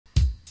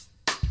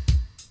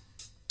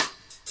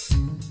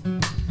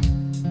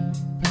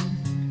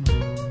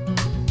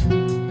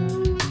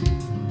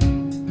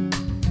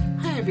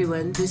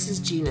everyone, this is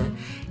Gina.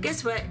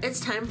 Guess what? It's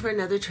time for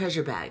another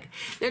treasure bag.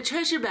 Now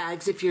treasure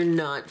bags, if you're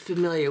not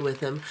familiar with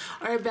them,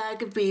 are a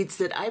bag of beads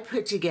that I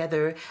put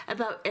together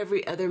about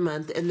every other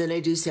month, and then I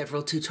do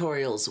several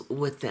tutorials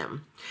with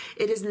them.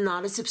 It is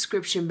not a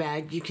subscription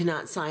bag. You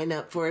cannot sign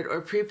up for it or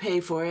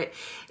prepay for it.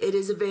 It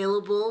is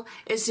available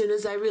as soon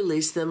as I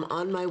release them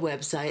on my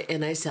website,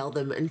 and I sell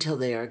them until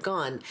they are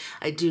gone.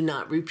 I do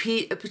not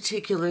repeat a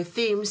particular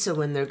theme, so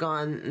when they're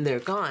gone, they're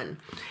gone.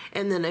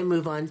 And then I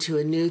move on to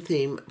a new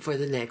theme for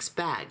the next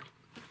bag.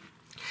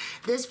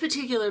 This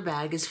particular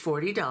bag is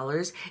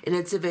 $40 and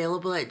it's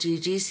available at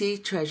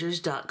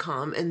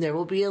ggctreasures.com, and there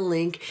will be a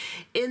link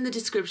in the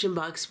description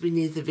box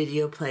beneath the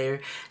video player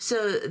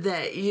so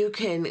that you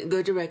can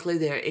go directly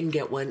there and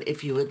get one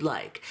if you would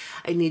like.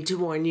 I need to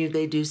warn you,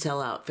 they do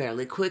sell out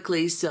fairly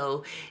quickly,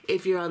 so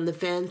if you're on the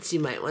fence, you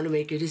might want to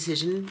make your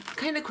decision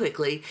kind of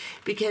quickly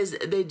because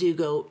they do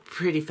go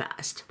pretty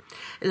fast.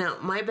 Now,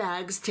 my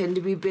bags tend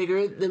to be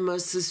bigger than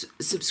most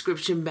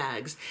subscription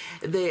bags.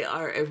 They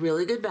are a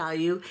really good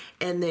value,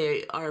 and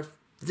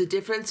the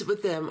difference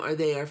with them are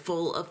they are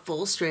full of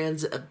full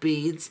strands of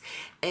beads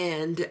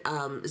and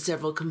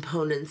several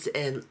components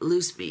and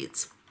loose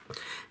beads.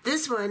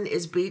 This one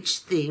is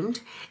beach themed,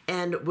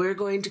 and we're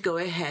going to go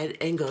ahead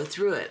and go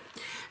through it.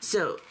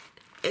 So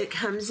it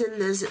comes in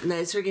this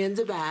nice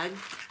organza bag,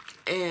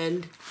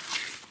 and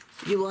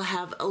you will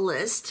have a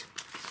list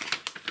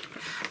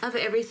of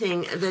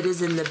everything that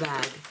is in the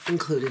bag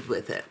included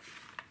with it.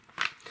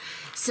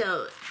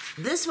 So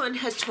this one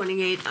has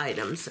 28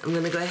 items. I'm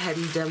going to go ahead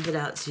and dump it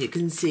out so you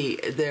can see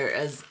there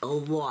is a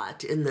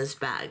lot in this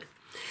bag.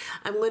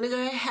 I'm going to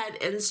go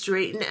ahead and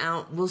straighten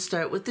out. We'll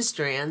start with the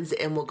strands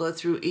and we'll go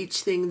through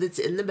each thing that's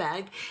in the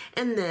bag,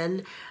 and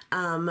then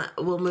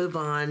we'll move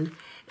on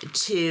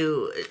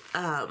to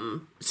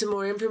some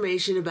more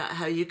information about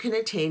how you can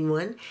attain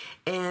one,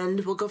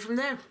 and we'll go from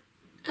there.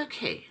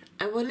 Okay,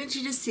 I wanted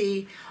you to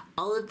see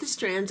all of the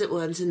strands at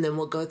once, and then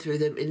we'll go through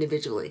them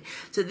individually.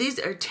 So these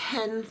are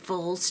 10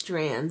 full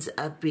strands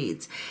of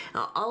beads.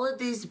 Now, all of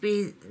these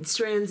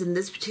strands in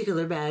this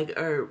particular bag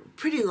are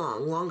pretty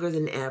long, longer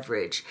than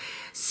average.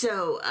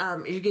 So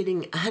you're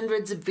getting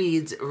hundreds of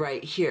beads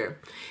right here.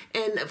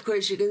 And of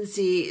course you can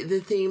see the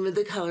theme of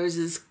the colors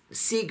is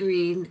sea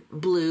green,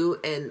 blue,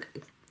 and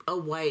a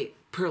white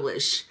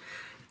pearlish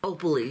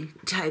opal-y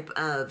type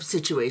of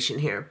situation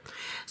here.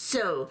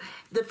 So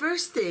the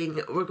first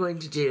thing we're going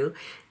to do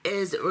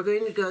is we're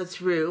going to go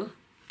through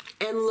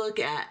and look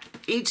at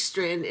each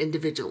strand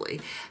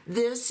individually.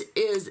 This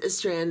is a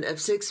strand of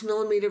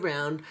 6mm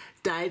round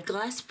dyed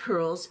glass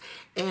pearls,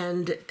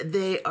 and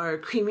they are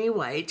creamy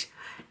white.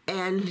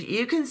 And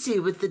you can see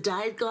with the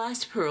dyed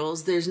glass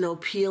pearls, there's no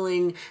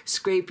peeling,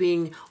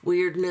 scraping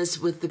weirdness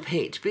with the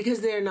paint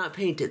because they are not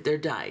painted, they're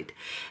dyed.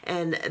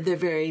 And they're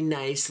very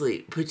nicely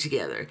put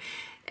together.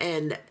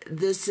 And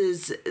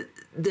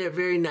they're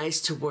very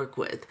nice to work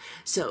with.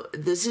 So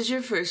this is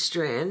your first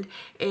strand,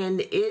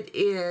 and it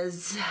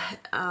is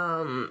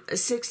a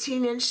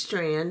 16-inch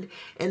strand,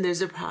 and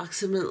there's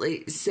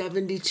approximately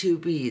 72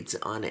 beads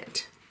on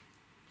it.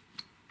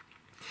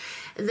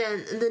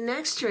 Then the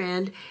next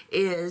strand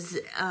is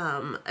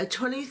a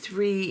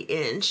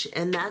 23-inch,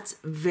 and that's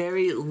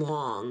very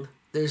long.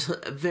 There's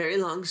a very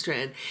long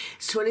strand.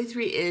 It's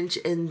 23-inch,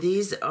 and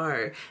these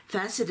are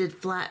faceted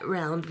flat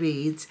round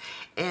beads,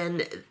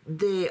 and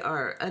they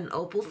are an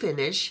opal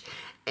finish,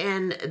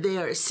 and they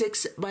are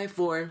 6 by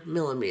 4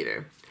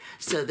 millimeter.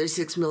 So they're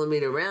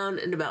 6mm round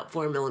and about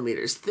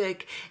 4mm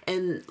thick,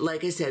 and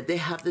like I said, they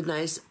have the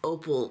nice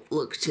opal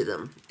look to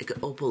them, like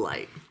an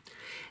opalite.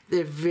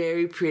 They're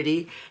very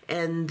pretty,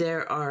 and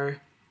there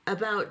are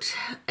about,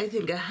 I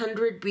think,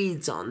 100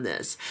 beads on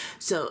this.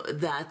 So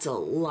that's a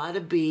lot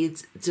of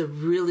beads. It's a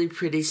really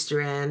pretty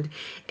strand,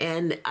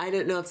 and I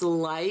don't know if the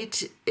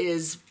light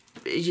is,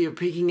 you're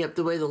picking up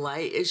the way the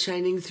light is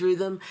shining through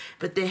them,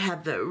 but they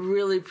have that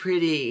really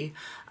pretty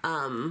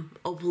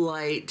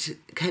opalite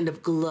kind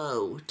of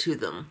glow to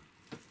them.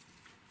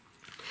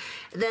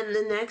 Then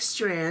the next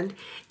strand,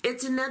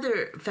 it's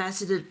another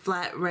faceted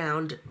flat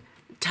round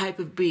type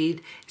of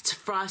bead. It's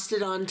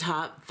frosted on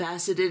top,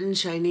 faceted and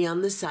shiny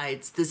on the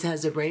sides. This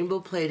has a rainbow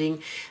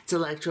plating. It's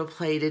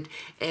electroplated,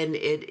 and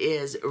it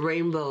is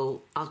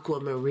rainbow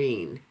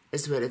aquamarine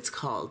is what it's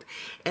called.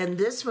 And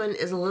this one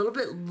is a little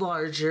bit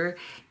larger.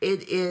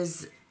 It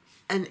is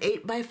an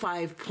 8 by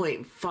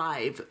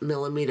 5.5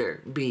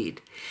 millimeter bead.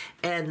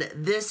 And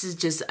this is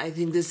just, I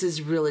think this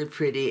is really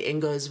pretty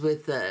and goes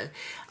with the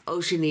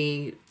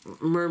oceany,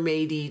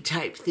 mermaidy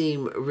type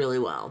theme really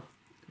well.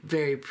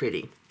 Very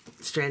pretty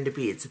strand of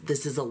beads.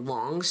 This is a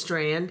long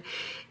strand.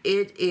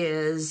 It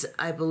is,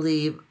 I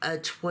believe, a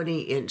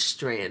 20-inch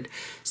strand.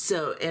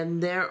 So,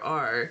 and there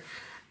are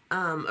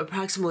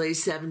approximately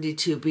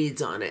 72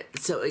 beads on it.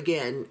 So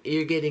again,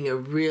 you're getting a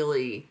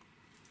really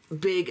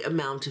big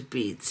amount of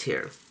beads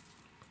here.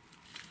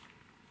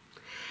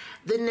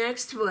 The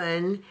next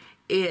one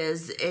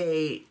is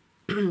a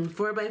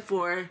 4 by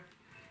 4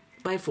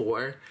 by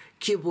 4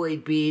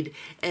 cuboid bead,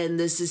 and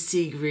this is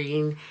sea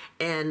green,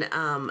 and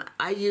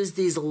I use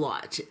these a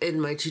lot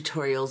in my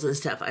tutorials and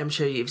stuff. I'm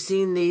sure you've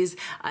seen these.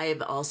 I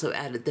have also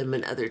added them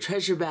in other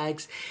treasure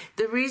bags.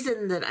 The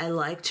reason that I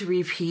like to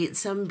repeat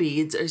some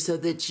beads are so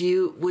that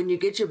you, when you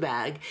get your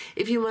bag,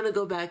 if you want to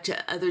go back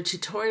to other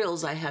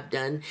tutorials I have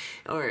done,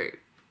 or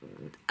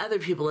other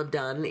people have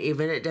done,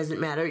 even, it doesn't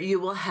matter,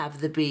 you will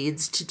have the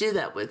beads to do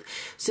that with.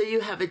 So you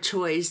have a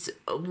choice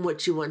of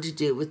what you want to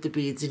do with the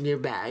beads in your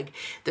bag.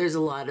 There's a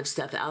lot of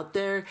stuff out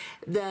there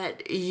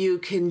that you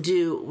can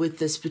do with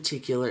this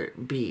particular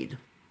bead.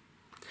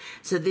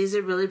 So these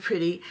are really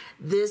pretty.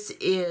 This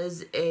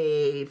is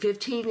a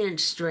 15-inch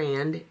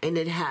strand, and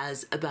it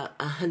has about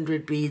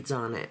 100 beads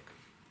on it.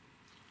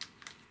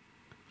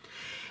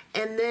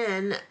 And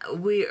then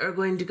we are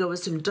going to go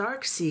with some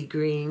dark sea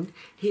green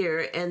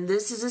here, and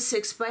this is a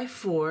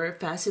 6x4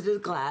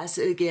 faceted glass.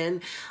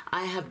 Again,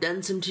 I have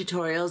done some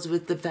tutorials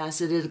with the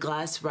faceted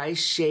glass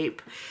rice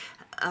shape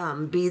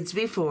beads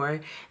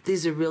before.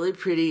 These are really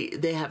pretty.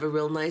 They have a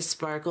real nice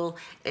sparkle,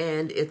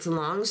 and it's a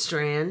long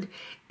strand,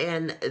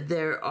 and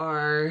there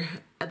are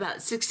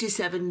about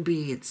 67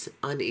 beads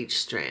on each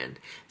strand.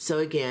 So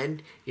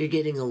again, you're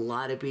getting a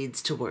lot of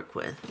beads to work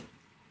with.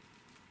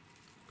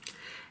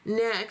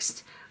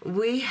 Next,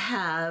 we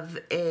have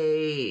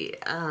a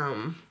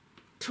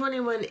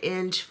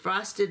 21-inch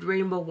frosted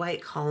rainbow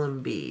white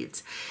column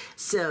beads.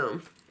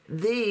 So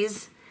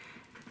these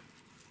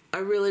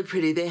are really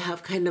pretty. They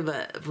have kind of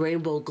a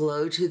rainbow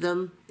glow to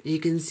them. You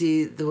can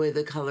see the way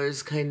the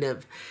colors kind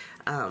of,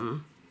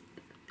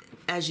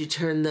 as you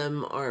turn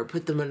them or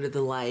put them under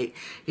the light,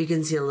 you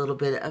can see a little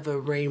bit of a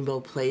rainbow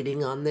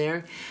plating on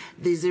there.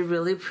 These are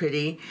really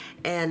pretty,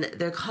 and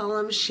they're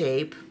column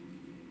shape.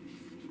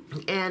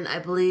 And I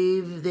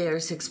believe they are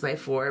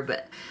 6x4,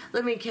 but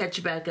let me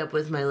catch back up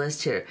with my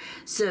list here.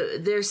 So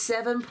they're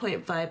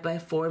 7.5 by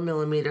 4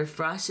 millimeter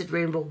frosted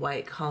rainbow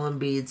white column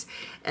beads,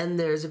 and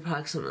there's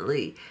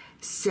approximately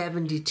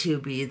 72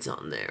 beads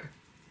on there.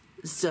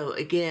 So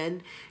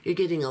again, you're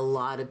getting a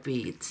lot of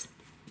beads.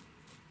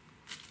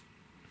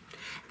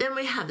 Then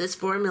we have this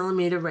 4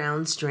 millimeter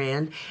round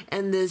strand,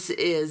 and this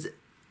is,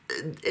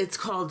 it's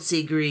called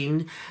sea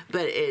green,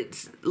 but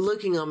it's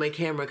looking on my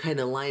camera kind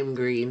of lime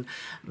green,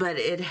 but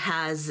it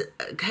has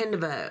kind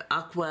of a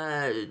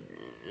aqua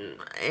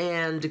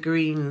and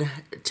green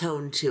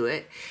tone to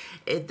it.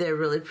 They're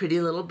really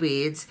pretty little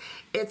beads.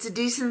 It's a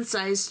decent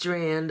sized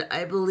strand.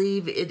 I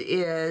believe it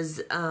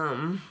is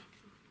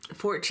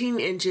 14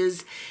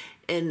 inches,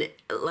 and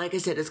like I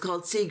said, it's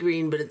called sea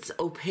green, but it's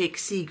opaque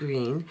sea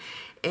green,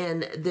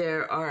 and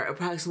there are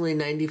approximately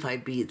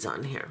 95 beads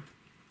on here.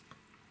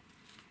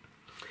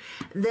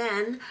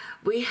 Then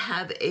we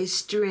have a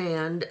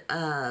strand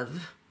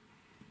of,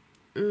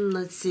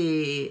 let's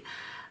see,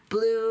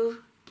 blue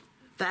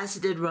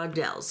faceted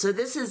rondelles. So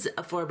this is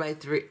a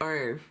 4x3,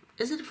 or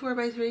is it a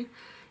 4x3?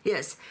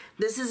 Yes,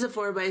 this is a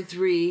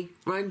 4x3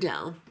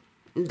 rondelle.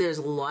 There's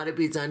a lot of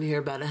beads on here,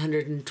 about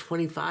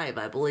 125,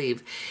 I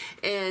believe.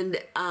 And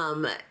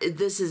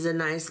this is a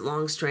nice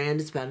long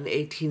strand. It's about an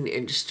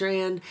 18-inch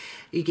strand.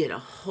 You get a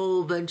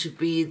whole bunch of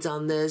beads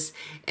on this,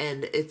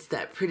 and it's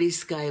that pretty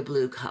sky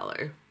blue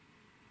color.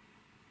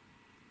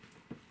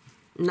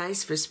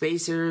 Nice for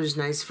spacers,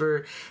 nice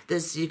for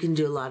this. You can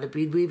do a lot of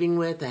bead weaving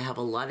with. I have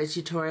a lot of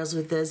tutorials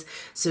with this.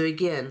 So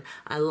again,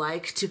 I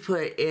like to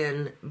put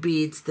in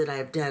beads that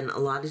I've done a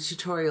lot of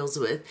tutorials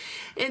with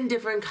in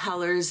different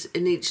colors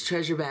in each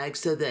treasure bag,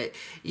 so that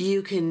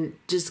you can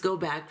just go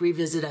back,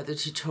 revisit other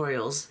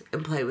tutorials,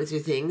 and play with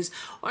your things.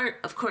 Or,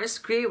 of course,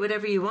 create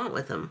whatever you want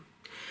with them.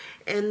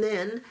 And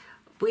then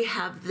we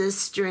have this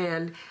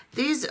strand.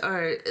 These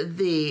are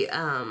the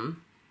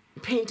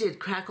painted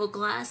crackle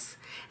glass,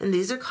 and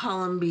these are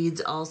column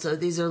beads also.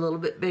 These are a little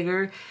bit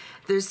bigger.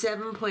 They're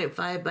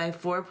 7.5 by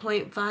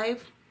 4.5,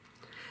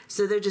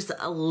 so they're just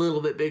a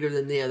little bit bigger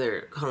than the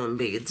other column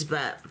beads,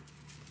 but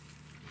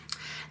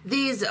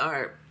these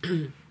are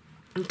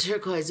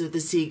turquoise with the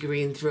sea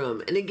green through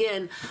them. And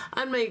again,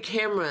 on my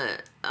camera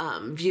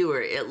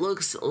viewer, it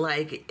looks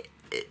like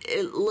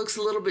it looks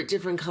a little bit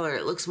different color.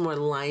 It looks more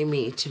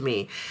limey to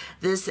me.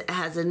 This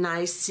has a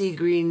nice sea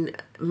green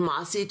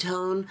mossy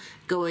tone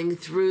going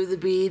through the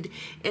bead,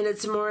 and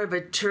it's more of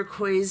a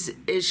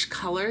turquoise-ish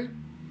color.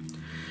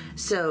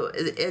 So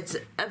it's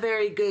a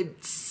very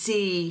good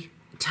sea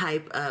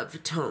type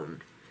of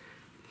tone.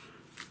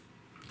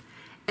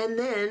 And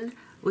then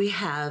we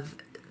have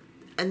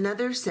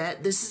another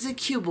set. This is a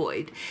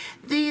cuboid.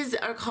 These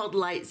are called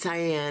light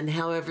cyan.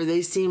 However,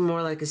 they seem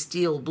more like a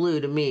steel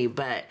blue to me,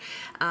 but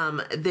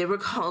they were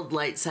called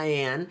light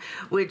cyan,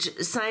 which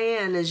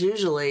cyan is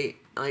usually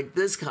like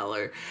this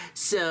color.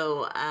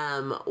 So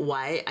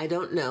why, I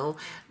don't know,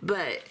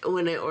 but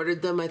when I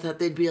ordered them I thought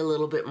they'd be a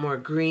little bit more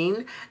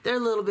green. They're a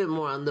little bit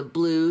more on the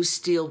blue,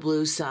 steel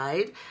blue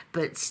side,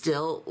 but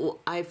still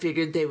I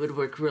figured they would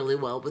work really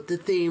well with the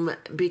theme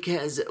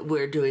because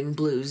we're doing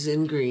blues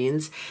and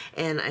greens,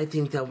 and I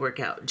think they'll work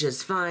out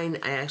just fine.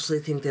 I actually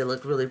think they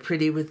look really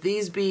pretty with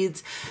these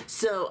beads,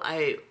 so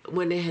I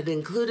went ahead and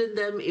included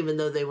them even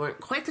though they weren't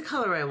quite the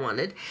color I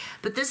wanted.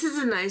 But this is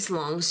a nice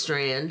long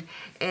strand,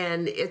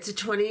 and it's a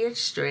 20-inch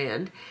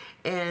strand,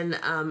 and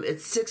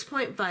it's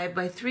 6.5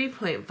 by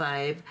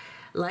 3.5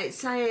 light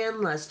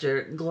cyan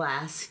luster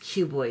glass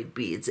cuboid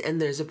beads,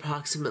 and there's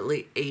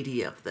approximately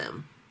 80 of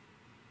them.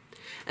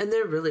 And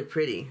they're really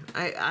pretty.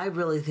 I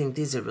really think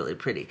these are really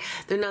pretty.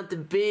 They're not the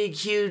big,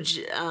 huge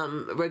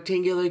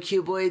rectangular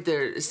cuboid.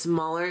 They're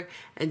smaller,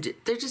 and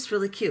they're just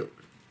really cute.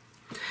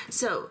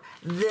 So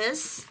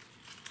this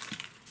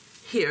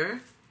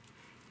here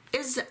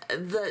is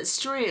the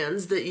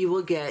strands that you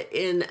will get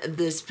in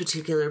this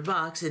particular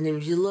box, and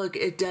if you look,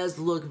 it does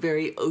look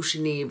very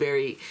oceany,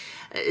 very,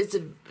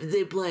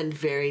 they blend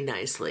very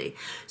nicely.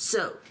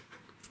 So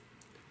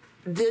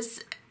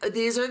these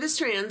are the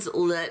strands.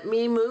 Let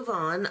me move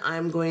on.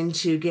 I'm going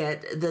to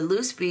get the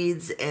loose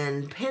beads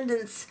and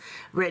pendants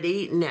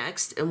ready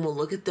next, and we'll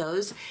look at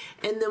those,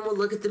 and then we'll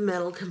look at the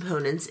metal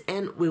components,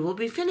 and we will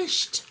be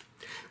finished.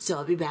 So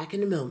I'll be back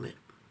in a moment.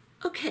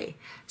 Okay,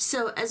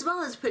 so as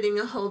well as putting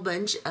a whole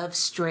bunch of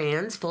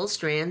strands, full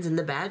strands in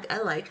the bag, I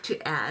like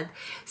to add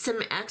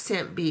some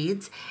accent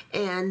beads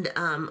and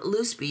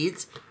loose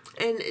beads,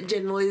 and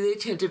generally they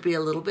tend to be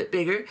a little bit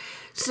bigger,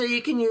 so you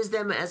can use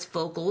them as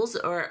focals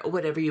or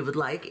whatever you would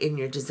like in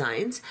your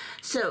designs.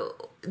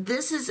 So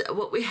this is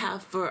what we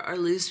have for our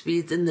loose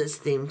beads in this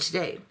theme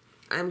today.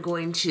 I'm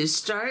going to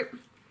start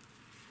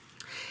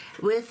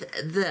with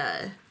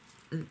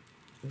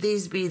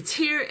these beads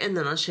here, and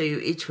then I'll show you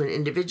each one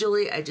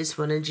individually. I just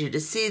wanted you to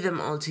see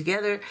them all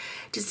together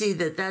to see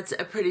that that's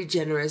a pretty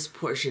generous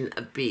portion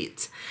of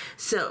beads.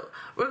 So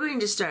we're going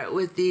to start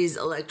with these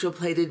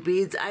electroplated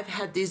beads. I've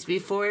had these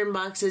before in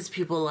boxes.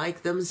 People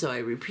like them, so I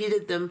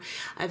repeated them.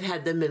 I've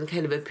had them in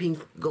kind of a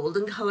pink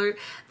golden color.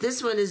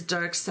 This one is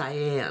dark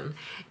cyan,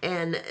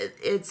 and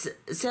it's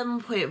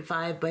 7.5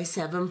 by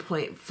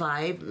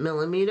 7.5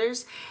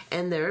 millimeters,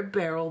 and they're a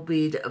barrel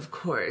bead, of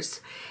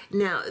course.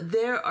 Now,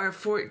 there are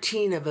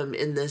 14 of them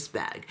in this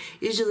bag.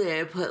 Usually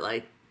I put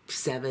like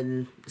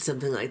 7,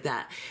 something like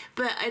that.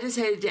 But I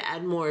decided to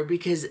add more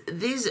because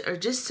these are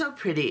just so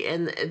pretty,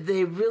 and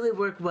they really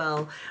work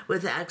well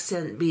with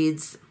accent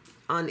beads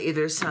on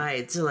either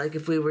side. So like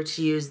if we were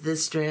to use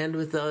this strand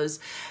with those,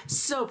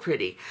 so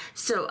pretty.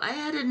 So I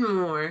added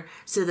more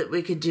so that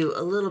we could do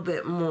a little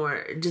bit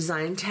more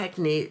design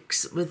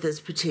techniques with this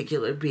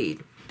particular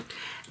bead.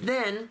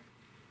 Then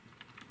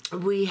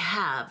we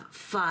have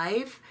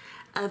 5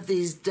 of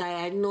these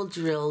diagonal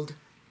drilled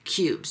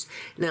cubes.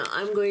 Now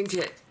I'm going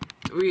to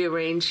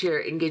rearrange here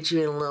and get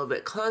you in a little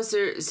bit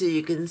closer so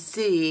you can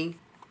see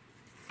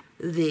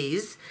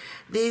these.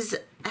 These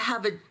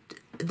have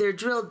they're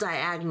drilled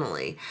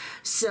diagonally,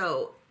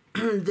 so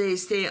they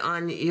stay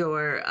on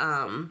your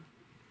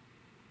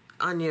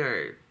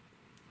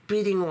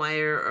beading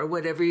wire or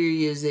whatever you're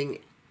using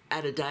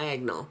at a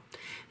diagonal.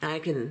 Now I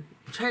can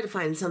try to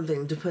find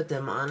something to put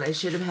them on. I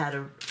should have had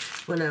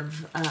one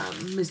of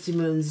Misty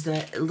Moon's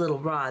little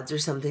rods or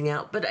something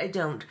out, but I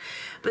don't.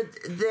 But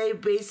they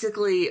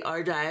basically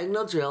are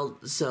diagonal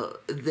drilled, so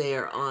they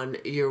are on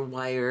your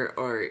wire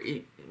or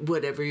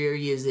whatever you're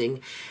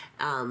using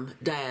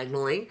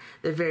diagonally.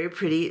 They're very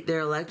pretty.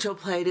 They're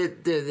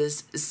electroplated. They're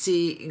this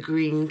sea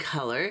green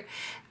color,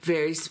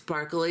 very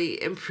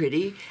sparkly and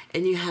pretty,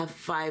 and you have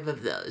 5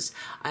 of those.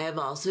 I have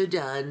also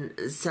done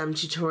some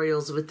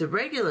tutorials with the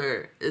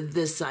regular,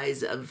 this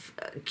size of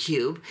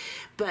cube,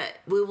 but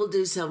we will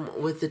do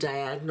some with the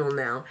diagonal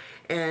now,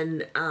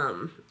 and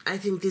I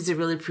think these are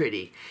really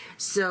pretty.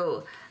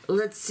 So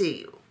let's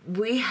see,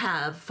 we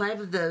have 5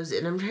 of those,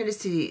 and I'm trying to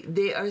see,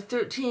 they are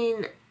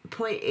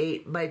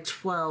 13.8 by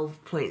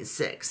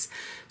 12.6,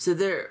 so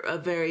they're a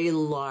very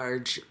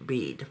large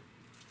bead.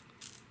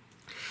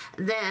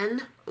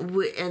 Then,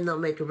 and they'll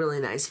make a really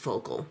nice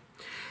focal.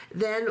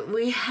 Then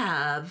we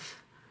have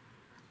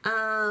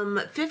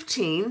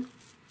 15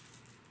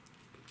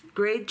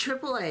 grade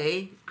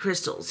AAA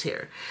crystals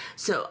here.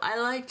 So I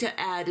like to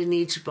add in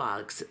each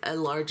box a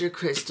larger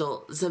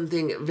crystal,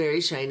 something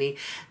very shiny.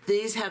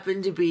 These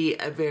happen to be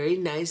a very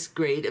nice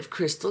grade of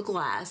crystal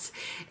glass,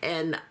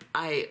 and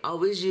I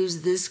always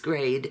use this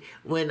grade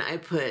when I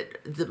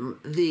put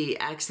the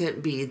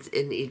accent beads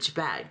in each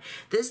bag.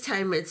 This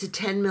time it's a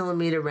 10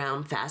 millimeter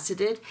round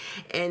faceted,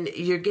 and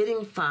you're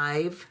getting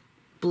 5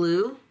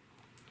 blue,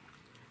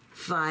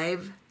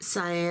 5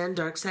 cyan,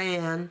 dark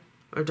cyan,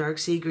 or dark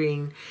sea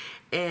green,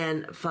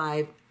 and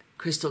 5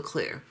 crystal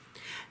clear.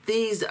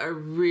 These are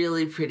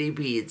really pretty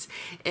beads,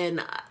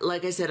 and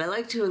like I said, I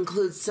like to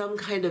include some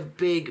kind of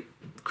big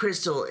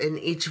crystal in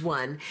each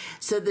one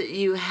so that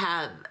you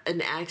have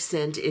an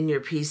accent in your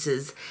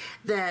pieces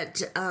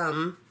that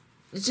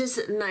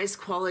just nice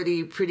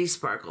quality, pretty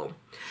sparkle.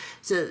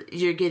 So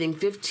you're getting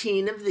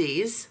 15 of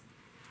these.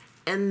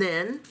 And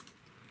then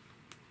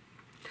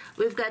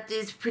we've got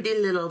these pretty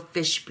little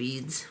fish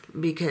beads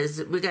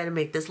because we got to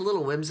make this a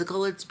little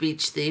whimsical. It's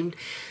beach themed.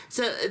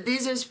 So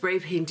these are spray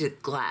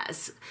painted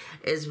glass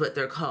is what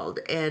they're called.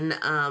 And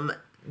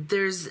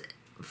there's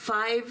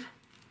 5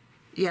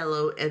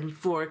 yellow and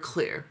 4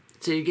 clear.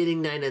 So you're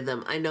getting 9 of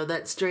them. I know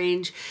that's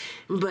strange,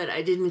 but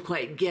I didn't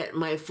quite get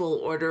my full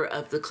order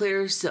of the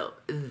clear, so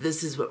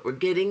this is what we're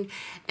getting.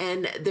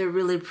 And they're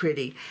really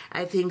pretty.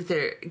 I think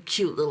they're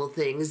cute little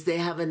things. They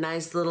have a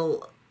nice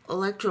little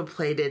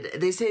electroplated,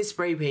 they say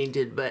spray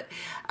painted, but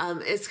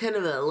it's kind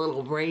of a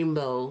little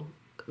rainbow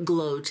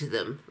glow to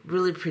them.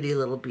 Really pretty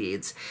little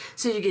beads.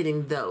 So you're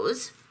getting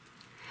those.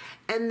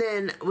 And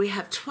then we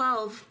have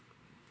 12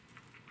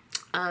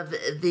 of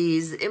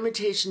these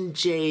imitation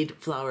jade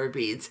flower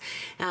beads.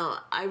 Now,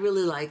 I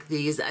really like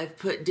these. I've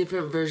put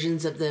different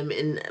versions of them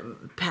in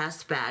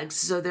past bags,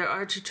 so there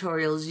are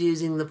tutorials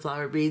using the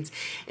flower beads,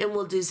 and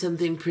we'll do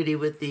something pretty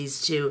with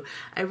these too.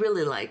 I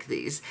really like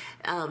these.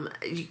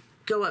 You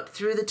go up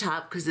through the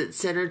top because it's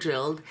center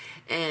drilled,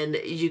 and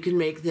you can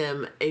make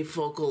them a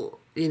focal,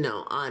 you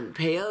know, on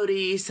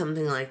peyote,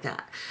 something like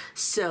that.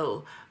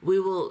 So we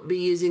will be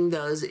using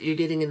those. You're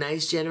getting a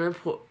nice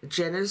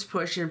generous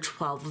portion of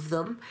 12 of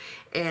them,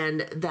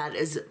 and that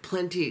is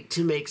plenty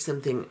to make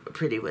something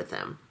pretty with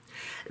them.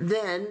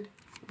 Then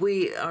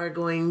we are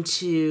going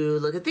to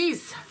look at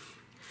these.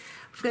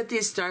 We've got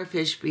these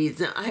starfish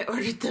beads. Now, I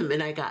ordered them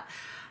and I got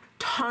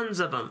tons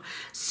of them.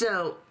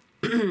 So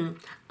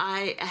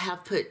I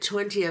have put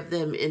 20 of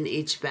them in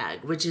each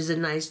bag, which is a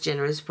nice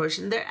generous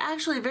portion. They're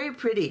actually very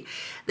pretty.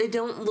 They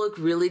don't look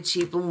really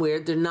cheap and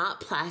weird. They're not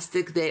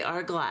plastic, they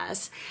are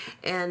glass.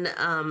 And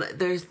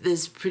there's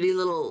this pretty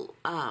little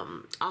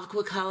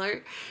aqua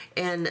color,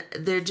 and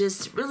they're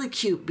just really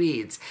cute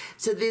beads.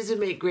 So these would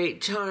make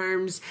great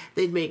charms.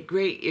 They'd make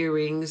great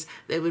earrings.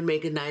 They would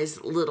make a nice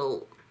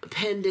little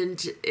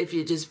pendant if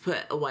you just put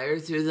a wire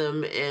through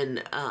them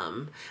and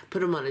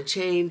put them on a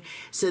chain.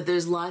 So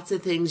there's lots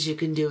of things you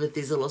can do with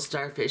these little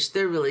starfish.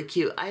 They're really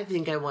cute. I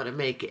think I want to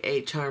make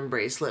a charm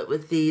bracelet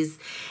with these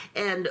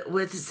and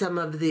with some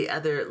of the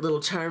other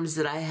little charms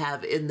that I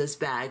have in this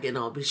bag, and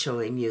I'll be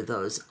showing you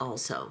those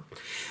also.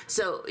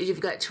 So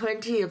you've got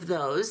 20 of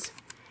those,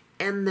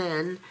 and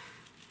then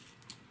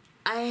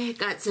I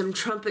got some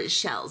trumpet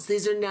shells.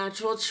 These are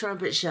natural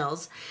trumpet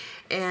shells,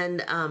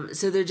 and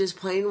so they're just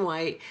plain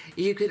white.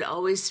 You could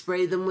always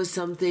spray them with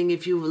something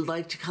if you would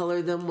like to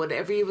color them,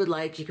 whatever you would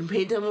like. You can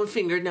paint them with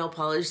fingernail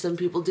polish. Some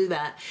people do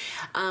that.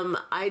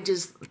 I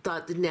just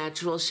thought the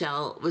natural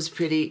shell was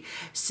pretty.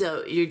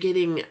 So you're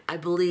getting, I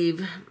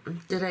believe,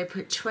 did I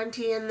put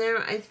 20 in there?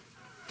 I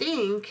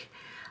think.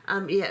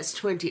 Yes,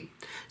 20.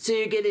 So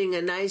you're getting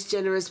a nice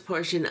generous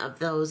portion of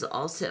those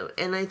also.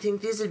 And I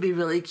think these would be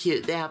really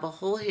cute. They have a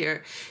hole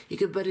here. You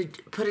could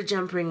put a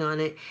jump ring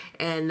on it.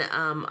 And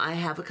I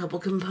have a couple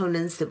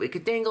components that we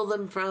could dangle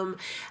them from.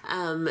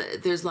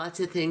 There's lots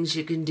of things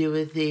you can do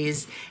with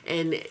these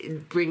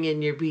and bring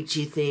in your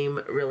beachy theme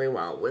really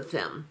well with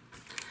them.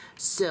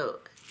 So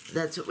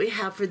that's what we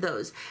have for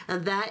those.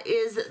 And that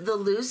is the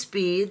loose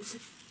beads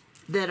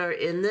that are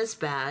in this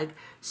bag.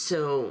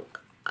 So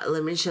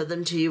let me show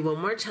them to you one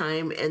more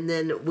time, and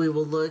then we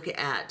will look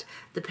at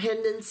the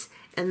pendants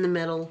and the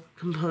metal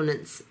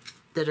components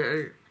that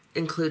are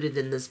included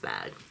in this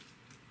bag.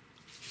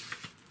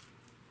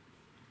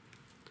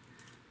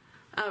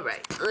 All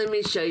right, let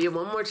me show you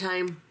one more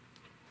time.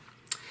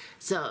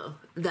 So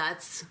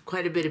that's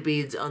quite a bit of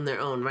beads on their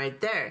own right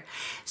there.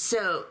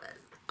 So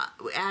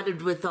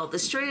added with all the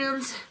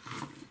strands,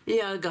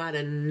 yeah, I got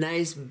a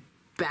nice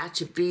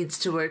batch of beads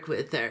to work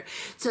with there.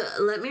 So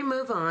let me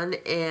move on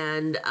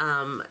and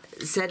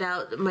set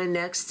out my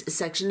next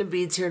section of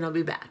beads here, and I'll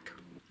be back.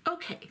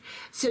 Okay,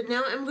 so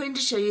now I'm going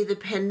to show you the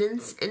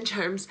pendants and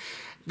charms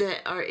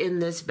that are in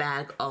this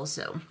bag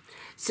also.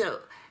 So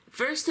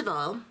first of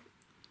all,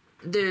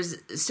 there's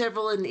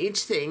several in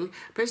each thing.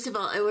 First of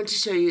all, I want to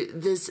show you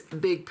this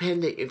big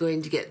pendant you're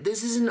going to get.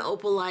 This is an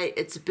opalite.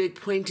 It's a big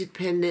pointed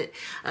pendant.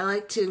 I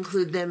like to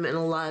include them in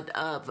a lot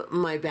of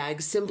my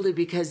bags simply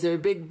because they're a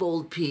big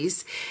bold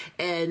piece,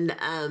 and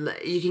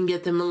you can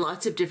get them in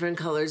lots of different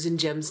colors and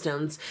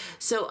gemstones.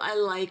 So I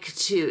like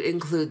to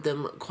include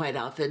them quite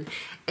often.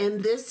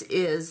 And this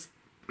is,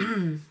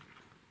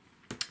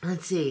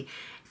 let's see,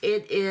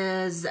 it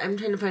is, I'm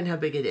trying to find how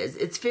big it is.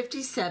 It's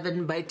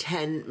 57 by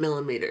 10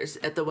 millimeters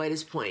at the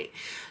widest point.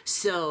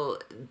 So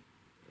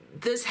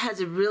this has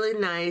a really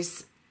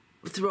nice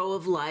throw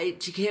of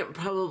light. You can't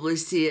probably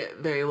see it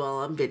very well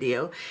on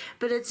video,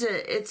 but it's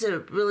a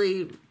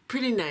really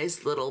pretty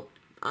nice little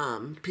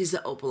piece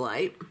of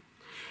opalite.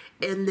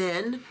 And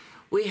then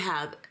we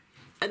have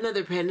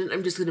another pendant.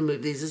 I'm just going to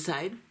move these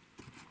aside.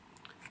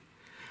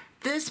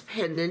 This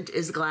pendant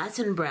is glass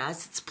and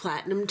brass. It's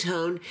platinum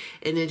tone,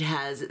 and it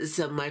has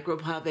some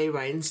micropave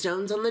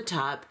rhinestones on the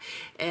top,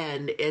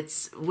 and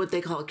it's what they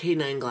call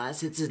canine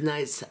glass. It's a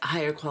nice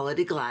higher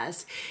quality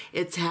glass.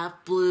 It's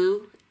half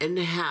blue and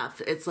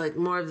half. It's like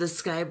more of the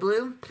sky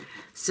blue,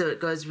 so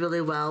it goes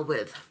really well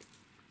with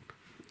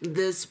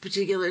this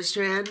particular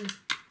strand,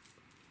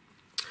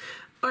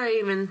 or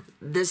even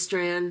this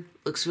strand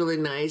looks really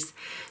nice.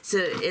 So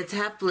it's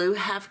half blue,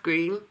 half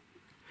green,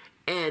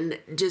 and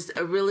just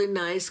a really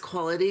nice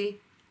quality.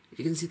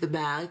 You can see the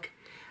back,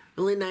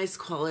 really nice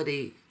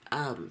quality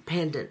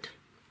pendant.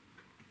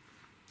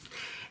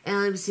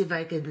 And let me see if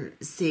I can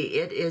see.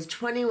 It is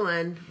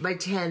 21 by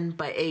 10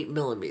 by 8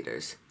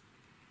 millimeters.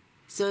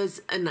 So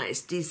it's a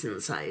nice,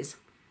 decent size.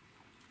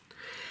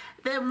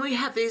 Then we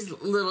have these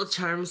little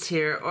charms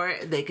here, or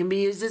they can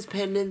be used as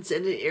pendants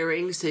and an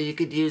earring. So you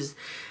could use,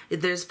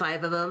 there's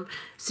 5 of them.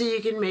 So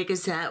you can make a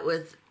set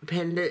with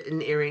pendant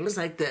and earrings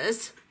like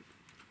this.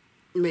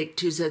 Make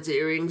 2 sets of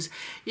earrings.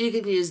 You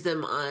can use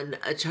them on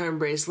a charm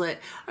bracelet,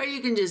 or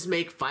you can just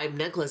make 5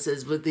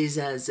 necklaces with these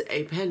as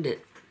a pendant.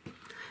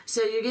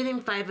 So you're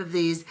getting 5 of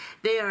these.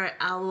 They are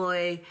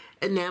alloy,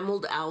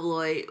 enameled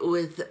alloy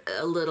with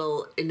a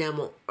little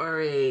enamel or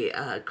a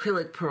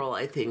acrylic pearl,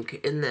 I think,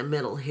 in the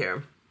middle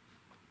here.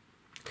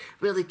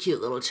 Really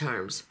cute little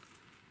charms.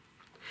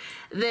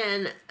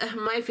 Then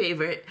my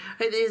favorite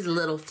are these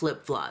little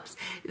flip-flops.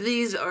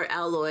 These are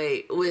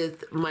alloy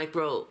with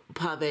micro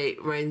pave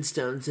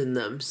rhinestones in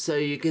them. So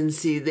you can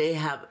see they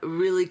have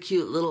really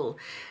cute little,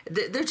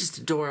 they're just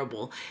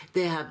adorable.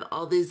 They have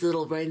all these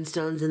little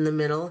rhinestones in the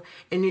middle,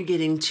 and you're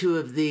getting 2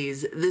 of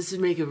these. This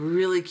would make a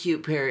really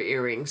cute pair of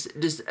earrings,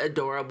 just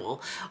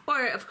adorable.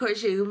 Or of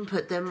course you can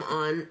put them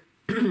on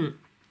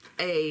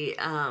a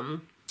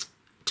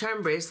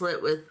charm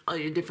bracelet with all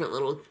your different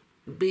little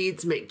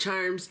beads, make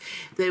charms.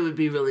 They would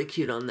be really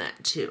cute on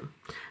that too.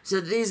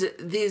 So these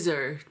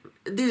are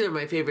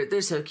my favorite.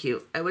 They're so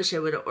cute. I wish I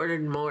would have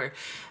ordered more,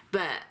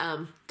 but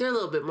they're a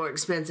little bit more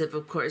expensive,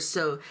 of course.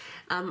 So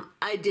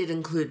I did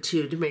include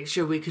 2 to make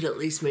sure we could at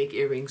least make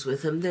earrings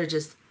with them. They're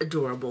just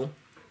adorable.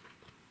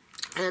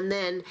 And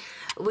then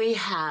we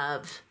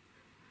have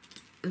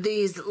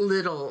these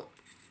little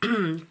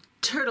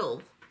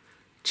turtle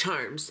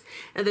charms,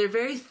 and they're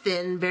very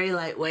thin, very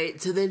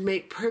lightweight, so they'd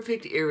make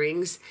perfect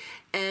earrings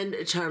and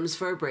charms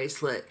for a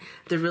bracelet.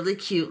 They're really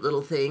cute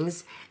little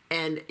things,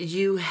 and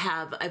you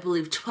have, I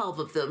believe, 12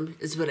 of them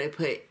is what I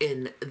put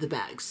in the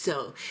bag,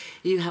 so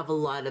you have a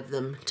lot of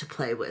them to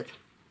play with.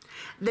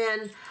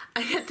 Then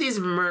I got these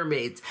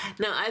mermaids.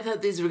 Now I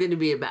thought these were going to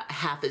be about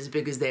half as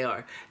big as they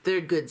are. They're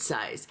good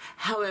size.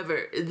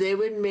 However, they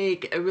would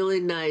make a really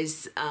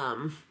nice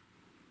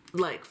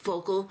like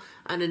focal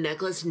on a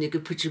necklace, and you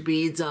could put your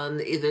beads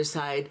on either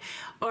side,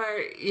 or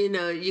you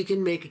know, you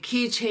can make a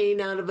keychain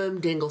out of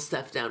them, dangle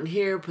stuff down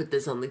here, put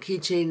this on the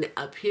keychain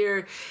up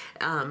here.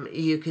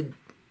 You could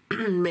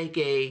make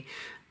a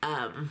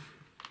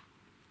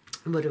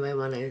what do I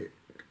want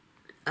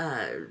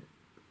to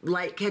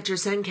light catcher,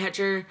 sun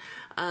catcher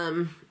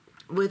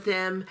with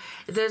them.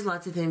 There's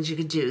lots of things you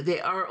could do.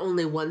 They are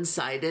only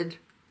one-sided,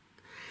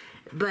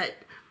 but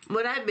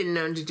what I've been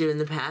known to do in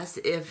the past,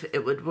 if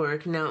it would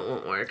work, no, it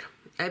won't work.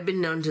 I've been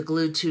known to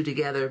glue 2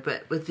 together,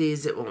 but with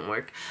these it won't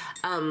work.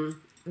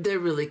 They're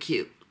really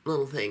cute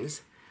little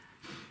things.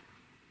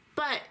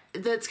 But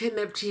that's kind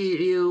of up to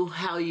you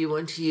how you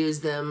want to use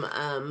them.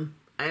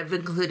 I've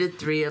included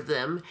 3 of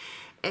them,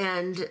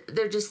 and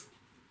they're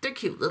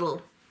cute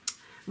little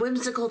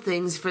whimsical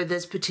things for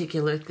this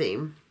particular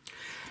theme.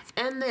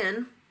 And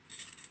then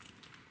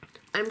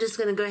I'm just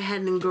going to go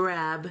ahead and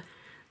grab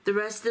the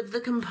rest of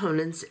the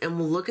components, and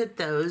we'll look at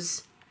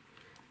those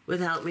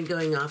without me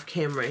going off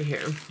camera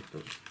here.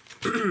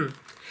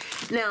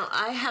 Now,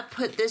 I have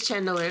put this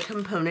chandelier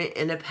component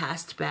in a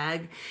past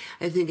bag.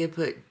 I think I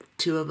put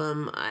 2 of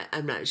them.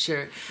 I'm not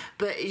sure.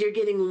 But you're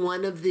getting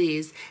 1 of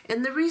these.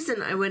 And the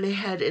reason I went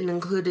ahead and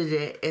included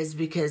it is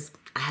because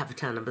I have a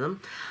ton of them.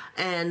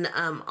 And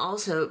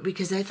also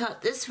because I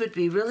thought this would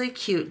be really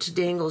cute to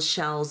dangle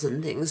shells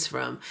and things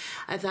from.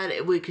 I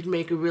thought we could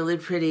make a really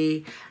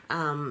pretty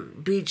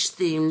beach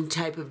themed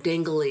type of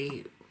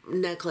dangly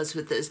necklace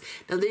with this.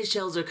 Now these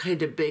shells are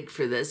kind of big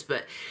for this,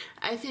 but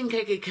I think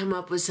I could come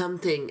up with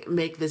something,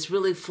 make this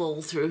really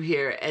full through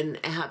here and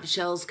have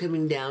shells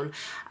coming down.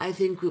 I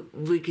think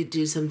we could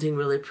do something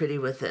really pretty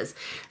with this.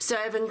 So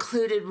I've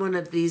included 1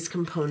 of these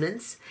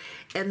components,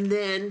 and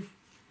then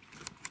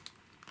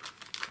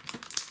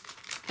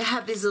I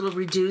have these little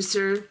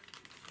reducer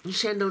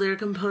chandelier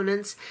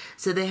components.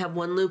 So they have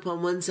 1 loop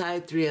on one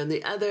side, 3 on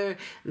the other,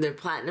 and they're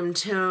platinum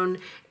tone.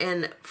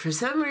 And for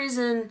some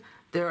reason,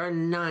 there are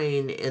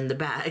 9 in the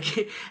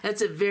bag.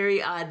 That's a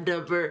very odd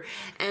number.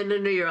 And I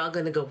know you're all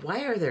going to go,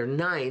 why are there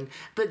 9?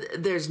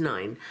 But there's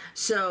 9.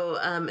 So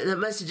that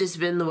must have just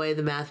been the way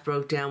the math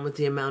broke down with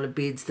the amount of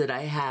beads that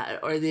I had,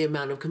 or the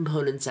amount of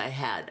components I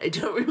had. I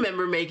don't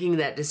remember making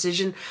that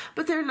decision,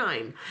 but they're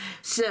 9.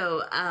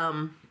 So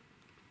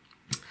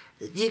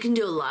you can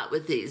do a lot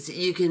with these.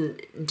 You can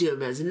do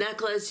them as a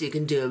necklace. You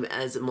can do them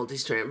as a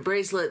multi-strand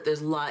bracelet.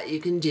 There's a lot you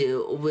can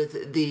do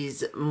with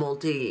these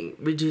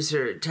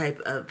multi-reducer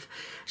type of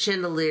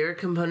chandelier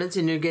components,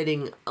 and you're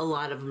getting a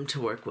lot of them to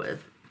work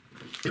with.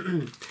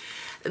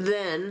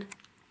 Then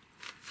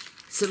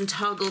some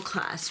toggle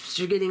clasps.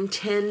 You're getting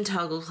 10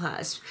 toggle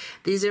clasps.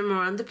 These are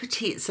more on the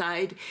petite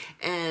side,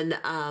 and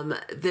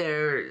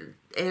they're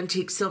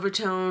antique silver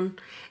tone,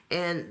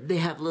 and they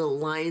have little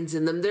lines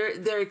in them.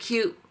 They're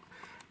cute,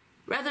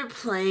 rather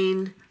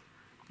plain,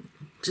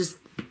 just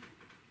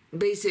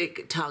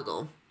basic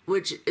toggle,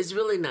 which is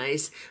really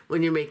nice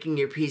when you're making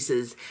your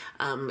pieces.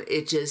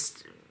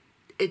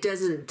 It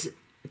doesn't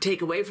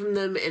take away from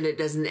them, and it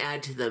doesn't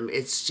add to them.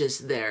 It's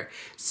just there.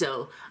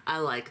 So I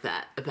like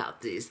that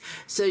about these.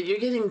 So you're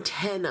getting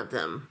 10 of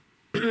them.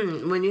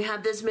 When you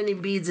have this many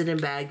beads in a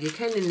bag, you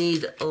kind of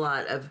need a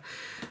lot of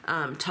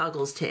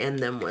toggles to end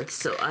them with.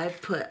 So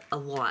I've put a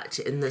lot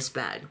in this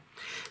bag.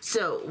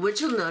 So what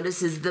you'll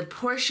notice is the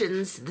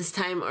portions this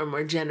time are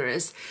more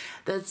generous.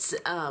 That's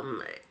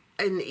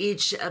in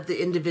each of the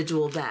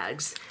individual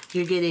bags.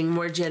 You're getting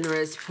more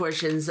generous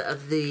portions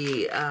of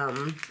the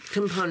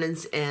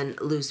components and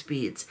loose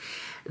beads.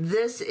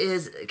 This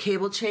is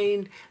cable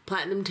chain,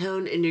 platinum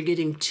tone, and you're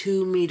getting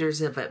 2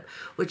 meters of it,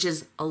 which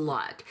is a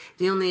lot.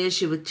 The only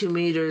issue with 2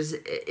 meters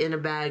in a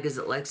bag is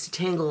it likes to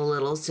tangle a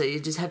little, so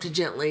you just have to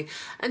gently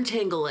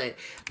untangle it.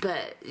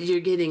 But you're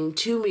getting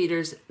 2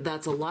 meters.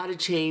 That's a lot of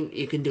chain.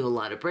 You can do a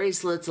lot of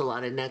bracelets, a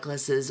lot of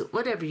necklaces,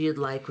 whatever you'd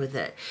like with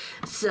it.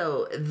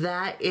 So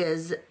that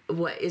is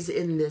what is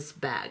in this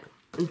bag.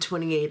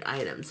 28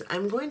 items.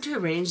 I'm going to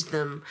arrange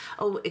them.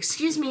 Oh,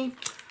 excuse me,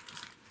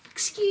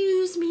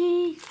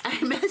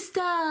 I messed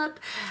up.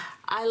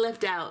 I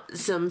left out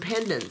some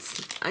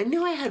pendants. I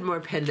knew I had more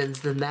pendants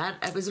than that.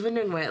 I was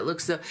wondering why it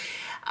looks so.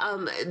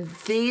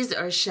 These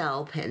are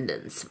shell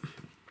pendants,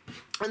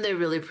 and they're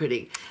really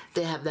pretty.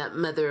 They have that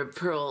mother of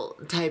pearl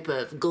type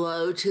of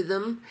glow to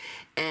them,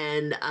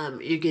 and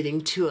you're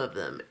getting 2 of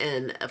them.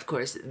 And of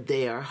course,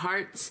 they are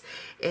hearts.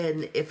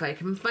 And if I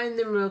can find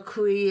them real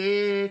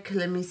quick,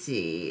 let me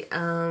see.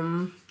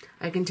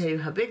 I can tell you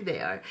how big they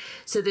are.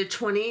 So they're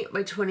 20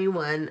 by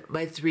 21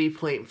 by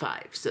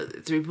 3.5. So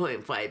they're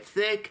 3.5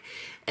 thick,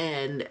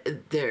 and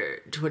they're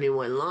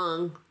 21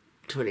 long,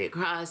 20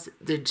 across.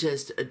 They're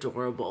just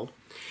adorable.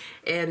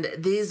 And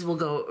these will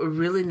go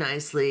really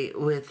nicely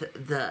with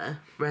the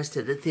rest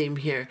of the theme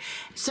here.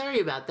 Sorry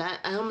about that.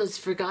 I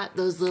almost forgot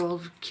those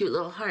little cute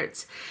little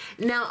hearts.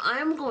 Now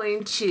I'm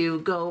going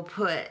to go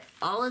put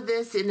all of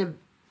this in a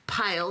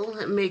pile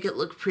and make it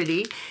look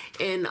pretty,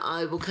 and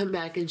I will come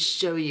back and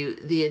show you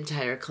the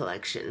entire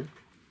collection.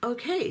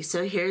 Okay,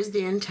 so here's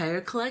the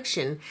entire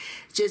collection.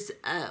 Just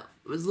a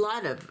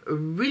lot of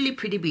really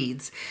pretty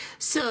beads.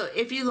 So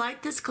if you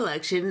like this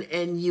collection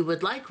and you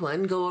would like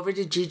one, go over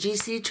to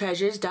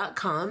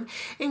ggctreasures.com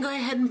and go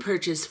ahead and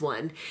purchase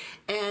one.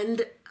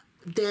 And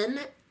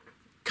then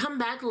come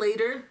back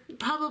later,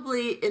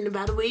 probably in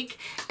about a week,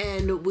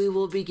 and we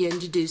will begin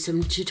to do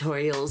some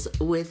tutorials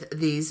with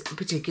these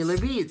particular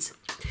beads.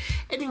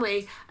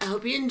 Anyway, I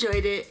hope you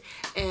enjoyed it,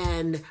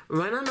 and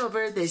run on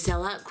over. They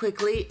sell out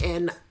quickly,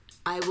 and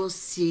I will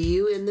see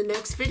you in the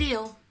next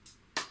video.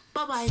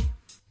 Bye-bye.